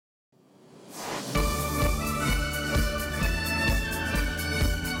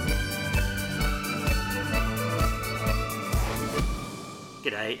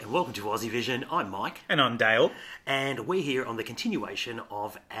G'day and welcome to Aussie Vision. I'm Mike. And I'm Dale. And we're here on the continuation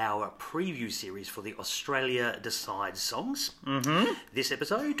of our preview series for the Australia Decides songs. This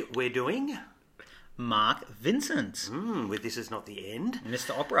episode we're doing... Mark Vincent. With This Is Not The End.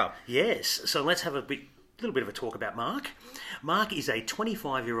 Mr. Opera. Yes, so let's have a little bit of a talk about Mark. Mark is a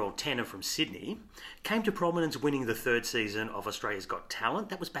 25-year-old tenor from Sydney. Came to prominence winning the third season of Australia's Got Talent.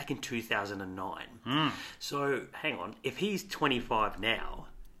 That was back in 2009. So, hang on. If he's 25 now,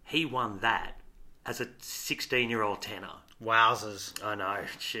 he won that as a 16-year-old tenor. Wowzers. I know.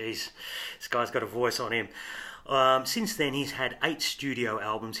 Jeez. This guy's got a voice on him. Since then, he's had 8 studio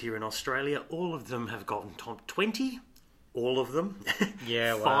albums here in Australia. All of them have gotten top 20. All of them.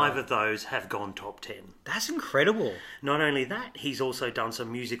 Yeah, wow. 5 of those have gone top 10. That's incredible. Not only that, he's also done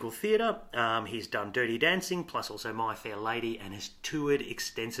some musical theatre. He's done Dirty Dancing, plus also My Fair Lady, and has toured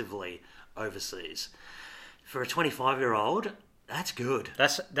extensively overseas. For a 25-year-old, that's good.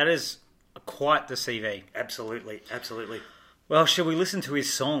 That is quite the CV. Absolutely, absolutely. Well, shall we listen to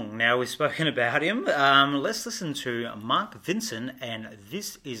his song? Now we've spoken about him. Let's listen to Mark Vincent and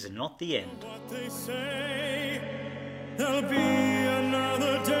This Is Not The End. What they say, there'll be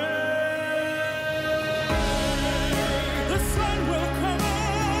another day. The sun will come up.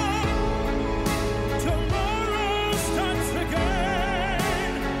 Tomorrow starts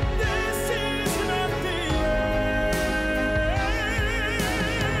again. This is not the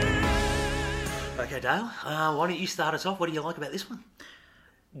end. Okay, Dale, why don't you start us off? What do you like about this one?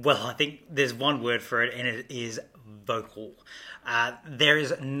 Well, I think there's one word for it, and it is vocal. There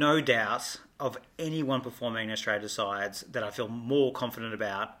is no doubt of anyone performing in Australia Decides that I feel more confident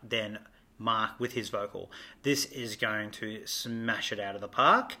about than Mark with his vocal. This is going to smash it out of the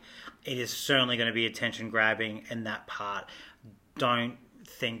park. It is certainly going to be attention-grabbing, and that part, don't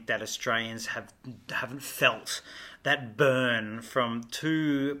think that Australians haven't felt that burn from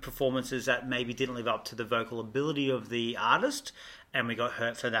 2 performances that maybe didn't live up to the vocal ability of the artist, and we got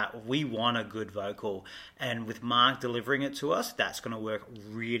hurt for that. We want a good vocal, and with Mark delivering it to us, that's going to work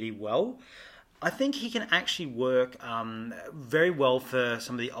really well. I think he can actually work very well for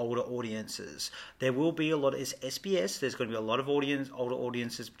some of the older audiences. There will be a lot of SBS. There's going to be a lot of older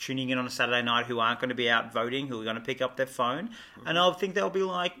audiences tuning in on a Saturday night who aren't going to be out voting, who are going to pick up their phone, and I think they'll be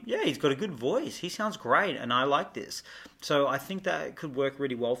like, "Yeah, he's got a good voice. He sounds great, and I like this." So I think that could work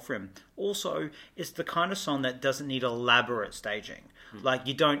really well for him. Also, it's the kind of song that doesn't need elaborate staging. Like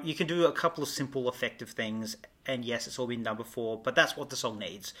you can do a couple of simple, effective things. And yes, it's all been done before, but that's what the song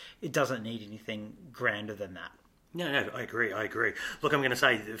needs. It doesn't need anything grander than that. No, I agree. Look, I'm going to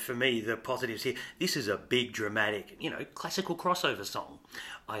say, for me, the positives here, this is a big, dramatic, classical crossover song.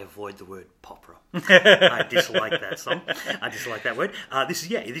 I avoid the word popera. I dislike that song. I dislike that word.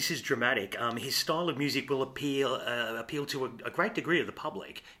 This is dramatic. His style of music will appeal to a great degree of the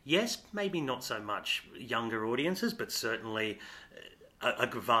public. Yes, maybe not so much younger audiences, but certainly a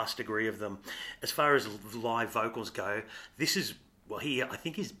vast degree of them. As far as live vocals go, this is, I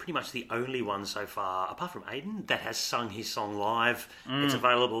think he's pretty much the only one so far, apart from Aiden, that has sung his song live. It's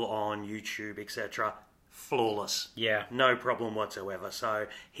available on YouTube, etc. Flawless. Yeah. No problem whatsoever. So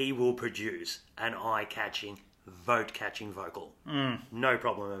he will produce an eye-catching, vote-catching vocal. No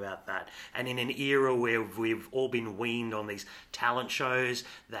problem about that. And in an era where we've all been weaned on these talent shows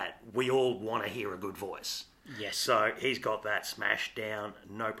that we all want to hear a good voice. Yes. So he's got that smashed down,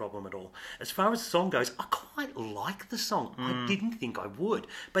 no problem at all. As far as the song goes, I quite like the song. I didn't think I would.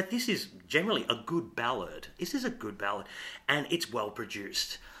 But this is generally a good ballad. This is a good ballad. And it's well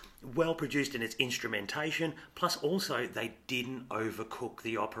produced. Well produced in its instrumentation, plus also they didn't overcook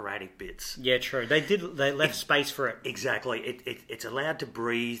the operatic bits. Yeah, true. They left space for it. Exactly. It's allowed to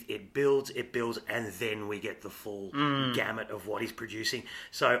breathe, it builds, and then we get the full gamut of what he's producing.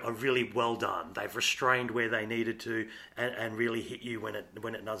 So really well done. They've restrained where they needed to and really hit you when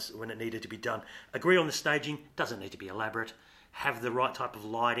it needed to be done. Agree on the staging, doesn't need to be elaborate. Have the right type of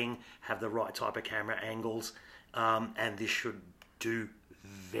lighting, have the right type of camera angles, and this should do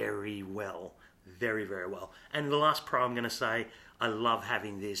very well. Very, very well. And the last pro I'm going to say, I love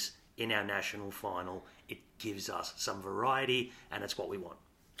having this in our national final. It gives us some variety, and it's what we want.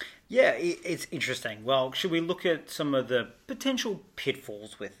 Yeah, it's interesting. Well, should we look at some of the potential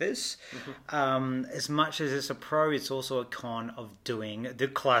pitfalls with this? As much as it's a pro, it's also a con of doing the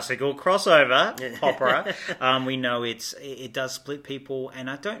classical crossover opera. We know it does split people, and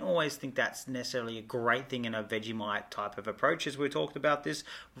I don't always think that's necessarily a great thing in a Vegemite type of approach, as we talked about this.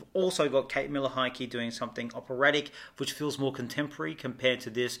 We've also got Kate Miller-Heidke doing something operatic, which feels more contemporary compared to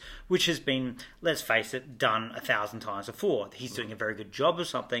this, which has been, let's face it, done 1,000 times before. He's doing a very good job of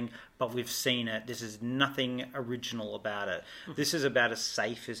something, but we've seen it. This is nothing original about it. This is about as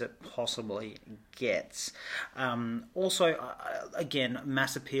safe as it possibly gets. Also, again,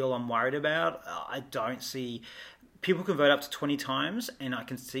 mass appeal I'm worried about. I don't see... People can vote up to 20 times, and I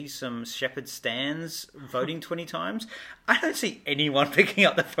can see some Shepherd stands voting 20 times. I don't see anyone picking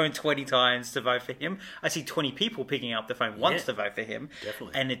up the phone 20 times to vote for him. I see 20 people picking up the phone once to vote for him.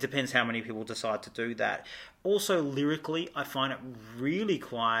 Definitely. And it depends how many people decide to do that. Also, lyrically, I find it really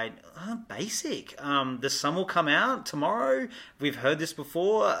quite basic. The sun will come out tomorrow. We've heard this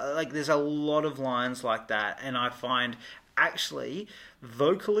before. Like, there's a lot of lines like that, and I find, actually,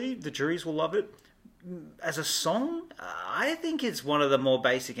 vocally, the juries will love it. As a song, I think it's one of the more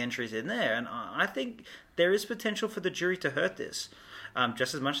basic entries in there, and I think there is potential for the jury to hurt this,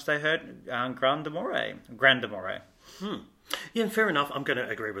 just as much as they hurt Grand Amore. Yeah, fair enough. I'm going to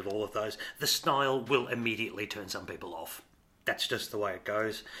agree with all of those. The style will immediately turn some people off. That's just the way it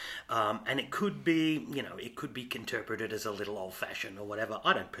goes. And it could be, it could be interpreted as a little old-fashioned or whatever.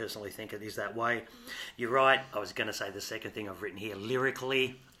 I don't personally think it is that way. You're right. I was going to say the second thing I've written here,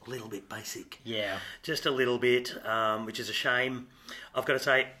 lyrically, a little bit basic. Yeah. Just a little bit, which is a shame. I've got to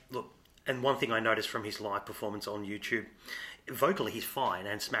say, look, and one thing I noticed from his live performance on YouTube, vocally he's fine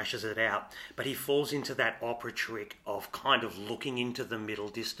and smashes it out, but he falls into that opera trick of kind of looking into the middle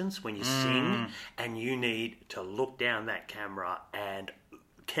distance when you sing, and you need to look down that camera and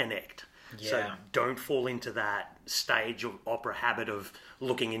connect. Yeah. So don't fall into that stage of opera habit of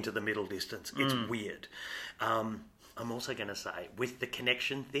looking into the middle distance. It's weird. I'm also going to say, with the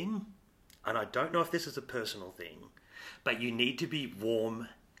connection thing, and I don't know if this is a personal thing, but you need to be warm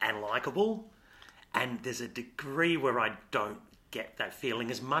and likeable, and there's a degree where I don't get that feeling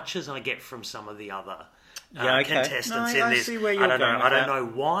as much as I get from some of the other contestants in I this. see where you're I don't know. going with I don't that. know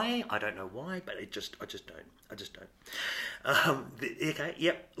why. I don't know why, but I just don't. Okay,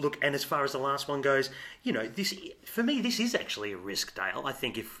 yep. Look, and as far as the last one goes, this for me, this is actually a risk, Dale. I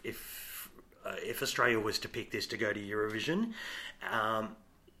think if Australia was to pick this to go to Eurovision,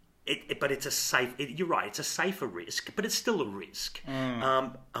 but it's a safe. You're right. It's a safer risk, but it's still a risk.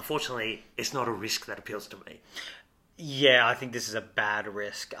 Unfortunately, it's not a risk that appeals to me. Yeah, I think this is a bad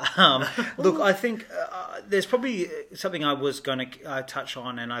risk. Look, I think there's probably something I was going to touch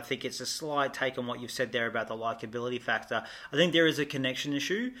on, and I think it's a slight take on what you've said there about the likability factor. I think there is a connection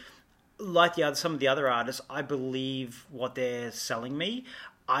issue. Like some of the other artists, I believe what they're selling me.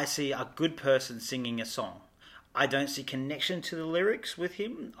 I see a good person singing a song. I don't see connection to the lyrics with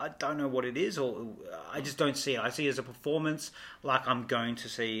him. I don't know what it is, or I just don't see it. I see it as a performance, like I'm going to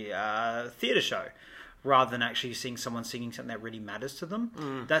see a theatre show, rather than actually seeing someone singing something that really matters to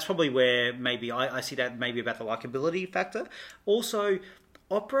them. That's probably where maybe I see that maybe about the likability factor. Also,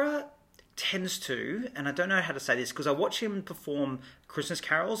 opera tends to, and I don't know how to say this, because I watched him perform Christmas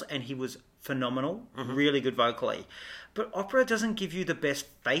carols and he was phenomenal, really good vocally. But opera doesn't give you the best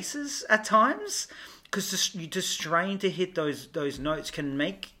faces at times, because to strain to hit those notes can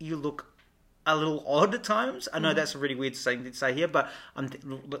make you look a little odd at times. I know that's a really weird thing to say here, but I'm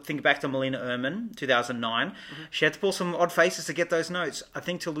thinking back to Melina Ehrman, 2009. She had to pull some odd faces to get those notes. I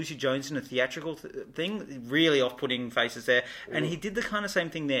think to Lucy Jones in a theatrical thing, really off-putting faces there. And he did the kind of same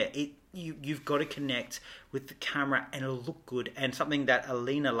thing there. You've got to connect with the camera and it'll look good. And something that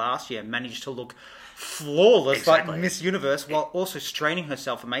Alina last year managed to look flawless, like Miss Universe, while also straining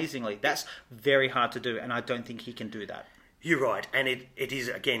herself amazingly. That's very hard to do, and I don't think he can do that. You're right, and it is,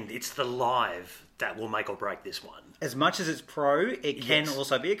 again, it's the live that will make or break this one. As much as it's pro, it can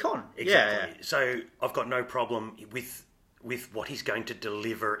also be a con. Exactly. Yeah. So I've got no problem with what he's going to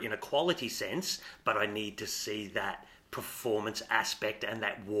deliver in a quality sense, but I need to see that performance aspect and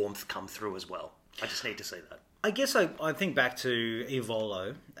that warmth come through as well. I just need to see that. I guess I think back to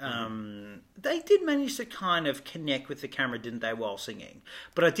Ivolo. They did manage to kind of connect with the camera, didn't they, while singing?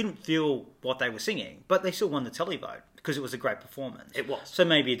 But I didn't feel what they were singing. But they still won the televote because it was a great performance. It was. So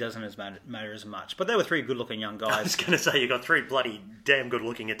maybe it doesn't matter as much. But they were three good-looking young guys. I was going to say, you got three bloody damn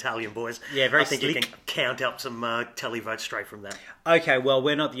good-looking Italian boys. Yeah, very I think slick. you can count up some televotes straight from that. Okay, well,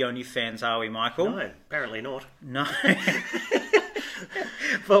 we're not the only fans, are we, Michael? No, apparently not. No.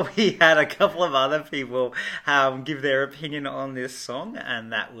 But we had a couple of other people give their opinion on this song,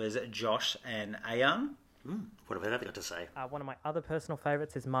 and that was Josh and Ayan. What have they got to say? One of my other personal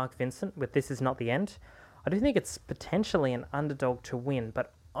favourites is Mark Vincent with This Is Not the End. I do think it's potentially an underdog to win,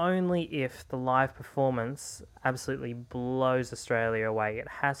 but only if the live performance absolutely blows Australia away. It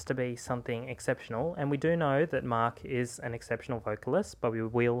has to be something exceptional, and we do know that Mark is an exceptional vocalist, but we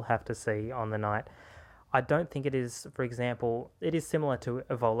will have to see on the night. I don't think it is, for example, it is similar to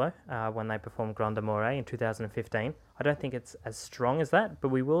Evolo when they performed Grand Amore in 2015. I don't think it's as strong as that, but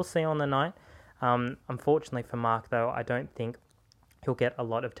we will see on the night. Unfortunately for Mark, though, I don't think he'll get a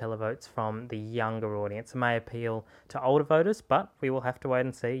lot of televotes from the younger audience. It may appeal to older voters, but we will have to wait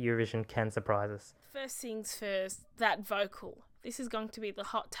and see. Eurovision can surprise us. First things first, that vocal. This is going to be the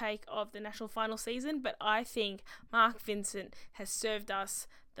hot take of the national final season, but I think Mark Vincent has served us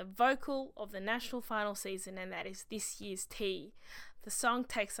the vocal of the national final season, and that is this year's tea. The song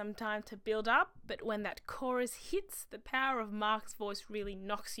takes some time to build up, but when that chorus hits, the power of Mark's voice really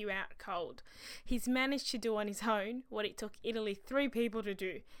knocks you out cold. He's managed to do on his own what it took Italy 3 people to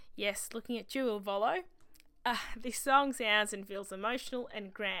do. Yes, looking at you, Volo. This song sounds and feels emotional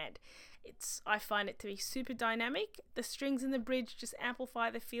and grand. I find it to be super dynamic. The strings in the bridge just amplify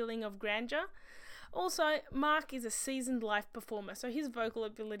the feeling of grandeur. Also, Mark is a seasoned live performer, so his vocal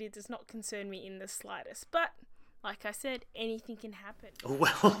ability does not concern me in the slightest. But like I said, anything can happen.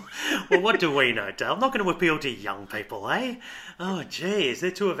 Well, what do we know, Dale? I'm not going to appeal to young people, eh? Oh, geez,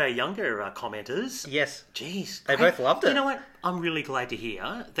 they're 2 of our younger commenters. Yes. Jeez. They both loved it. You know what? I'm really glad to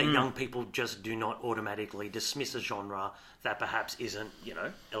hear that young people just do not automatically dismiss a genre that perhaps isn't,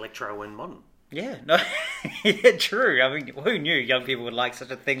 electro and modern. Yeah, no, yeah, true. I mean, who knew young people would like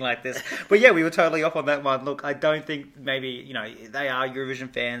such a thing like this? But yeah, we were totally off on that one. Look, I don't think maybe, they are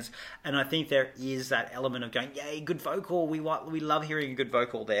Eurovision fans, and I think there is that element of going, yay, good vocal, we love hearing a good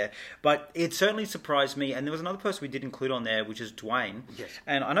vocal there. But it certainly surprised me, and there was another person we did include on there, which is Dwayne. Yes.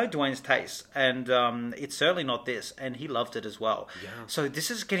 And I know Dwayne's taste, and it's certainly not this, and he loved it as well. Yeah. So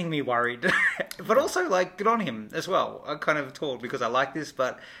this is getting me worried. But also, good on him as well. I kind of thought, because I like this,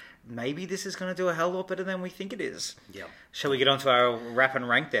 but maybe this is going to do a hell of a lot better than we think it is. Yeah. Shall we get on to our wrap and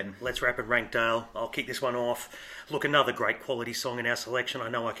rank then? Let's wrap and rank, Dale. I'll kick this one off. Look, another great quality song in our selection. I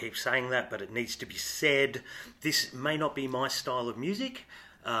know I keep saying that, but it needs to be said. This may not be my style of music,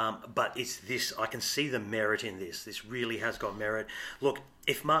 but it's this. I can see the merit in this. This really has got merit. Look,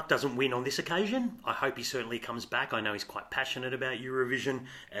 if Mark doesn't win on this occasion, I hope he certainly comes back. I know he's quite passionate about Eurovision,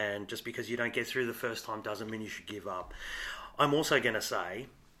 and just because you don't get through the first time doesn't mean you should give up. I'm also going to say,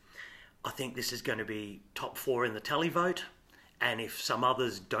 I think this is going to be top 4 in the televote, and if some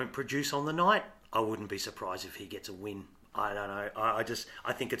others don't produce on the night, I wouldn't be surprised if he gets a win. I don't know.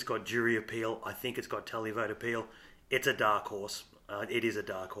 I think it's got jury appeal. I think it's got televote appeal. It's a dark horse. It is a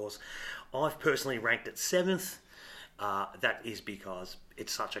dark horse. I've personally ranked it 7th. That is because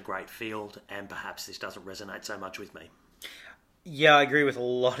it's such a great field, and perhaps this doesn't resonate so much with me. Yeah, I agree with a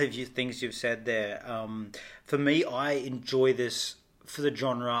lot of things you've said there. For me, I enjoy this for the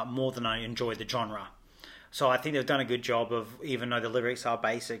genre more than I enjoy the genre. So I think they've done a good job of, even though the lyrics are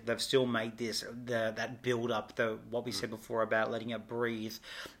basic, they've still made this, that build up, what we said before about letting it breathe.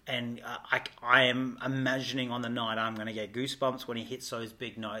 And I am imagining on the night I'm going to get goosebumps when he hits those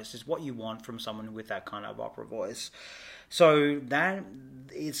big notes. It's what you want from someone with that kind of opera voice. So that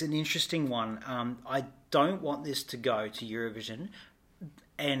is an interesting one. I don't want this to go to Eurovision,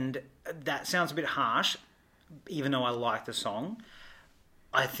 and that sounds a bit harsh, even though I like the song.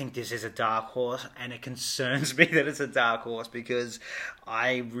 I think this is a dark horse, and it concerns me that it's a dark horse, because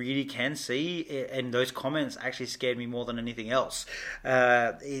I really can see it, and those comments actually scared me more than anything else.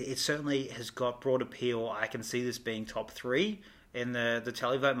 It certainly has got broad appeal. I can see this being top 3 in the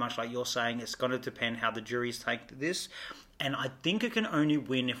televote, much like you're saying. It's going to depend how the juries take this, and I think it can only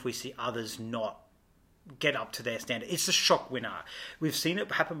win if we see others not get up to their standard. It's a shock winner. We've seen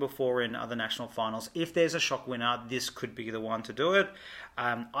it happen before in other national finals. If there's a shock winner, this could be the one to do it.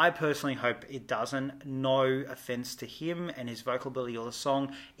 I personally hope it doesn't. No offense to him and his vocal ability or the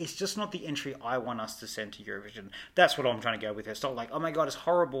song. It's just not the entry I want us to send to Eurovision. That's what I'm trying to go with. It's not like, oh my God, it's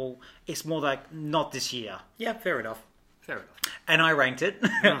horrible. It's more like, not this year. Yeah, fair enough. Fair enough. And I ranked it.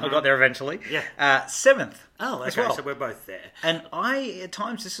 I got there eventually. Yeah. 7th. Oh, as okay, well. so we're both there. And at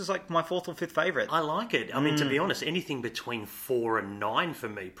times, this is like my 4th or 5th favourite. I like it. I mean, to be honest, anything between 4 and 9 for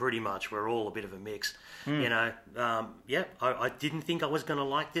me, pretty much, we're all a bit of a mix. I didn't think I was going to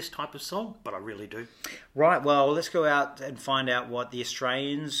like this type of song, but I really do. Right, well, let's go out and find out what the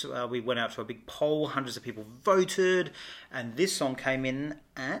Australians, we went out to a big poll, hundreds of people voted, and this song came in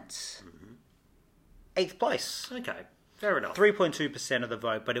at 8th place. Okay, fair enough. 3.2% of the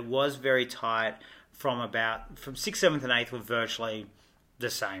vote, but it was very tight. From 6th, 7th, and 8th were virtually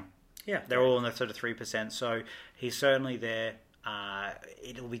the same. Yeah. They're all in the sort of 3%, so he's certainly there.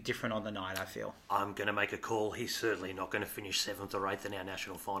 It'll be different on the night, I feel. I'm going to make a call. He's certainly not going to finish 7th or 8th in our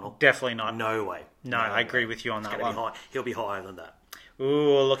national final. Definitely not. No way. No, I agree with you on It's that going to one. be high. He'll be higher than that.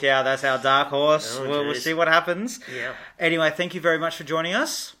 Ooh, look out, that's our dark horse. Oh, we'll geez. see what happens. Yeah. Anyway, thank you very much for joining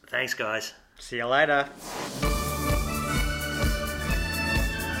us. Thanks, guys. See you later.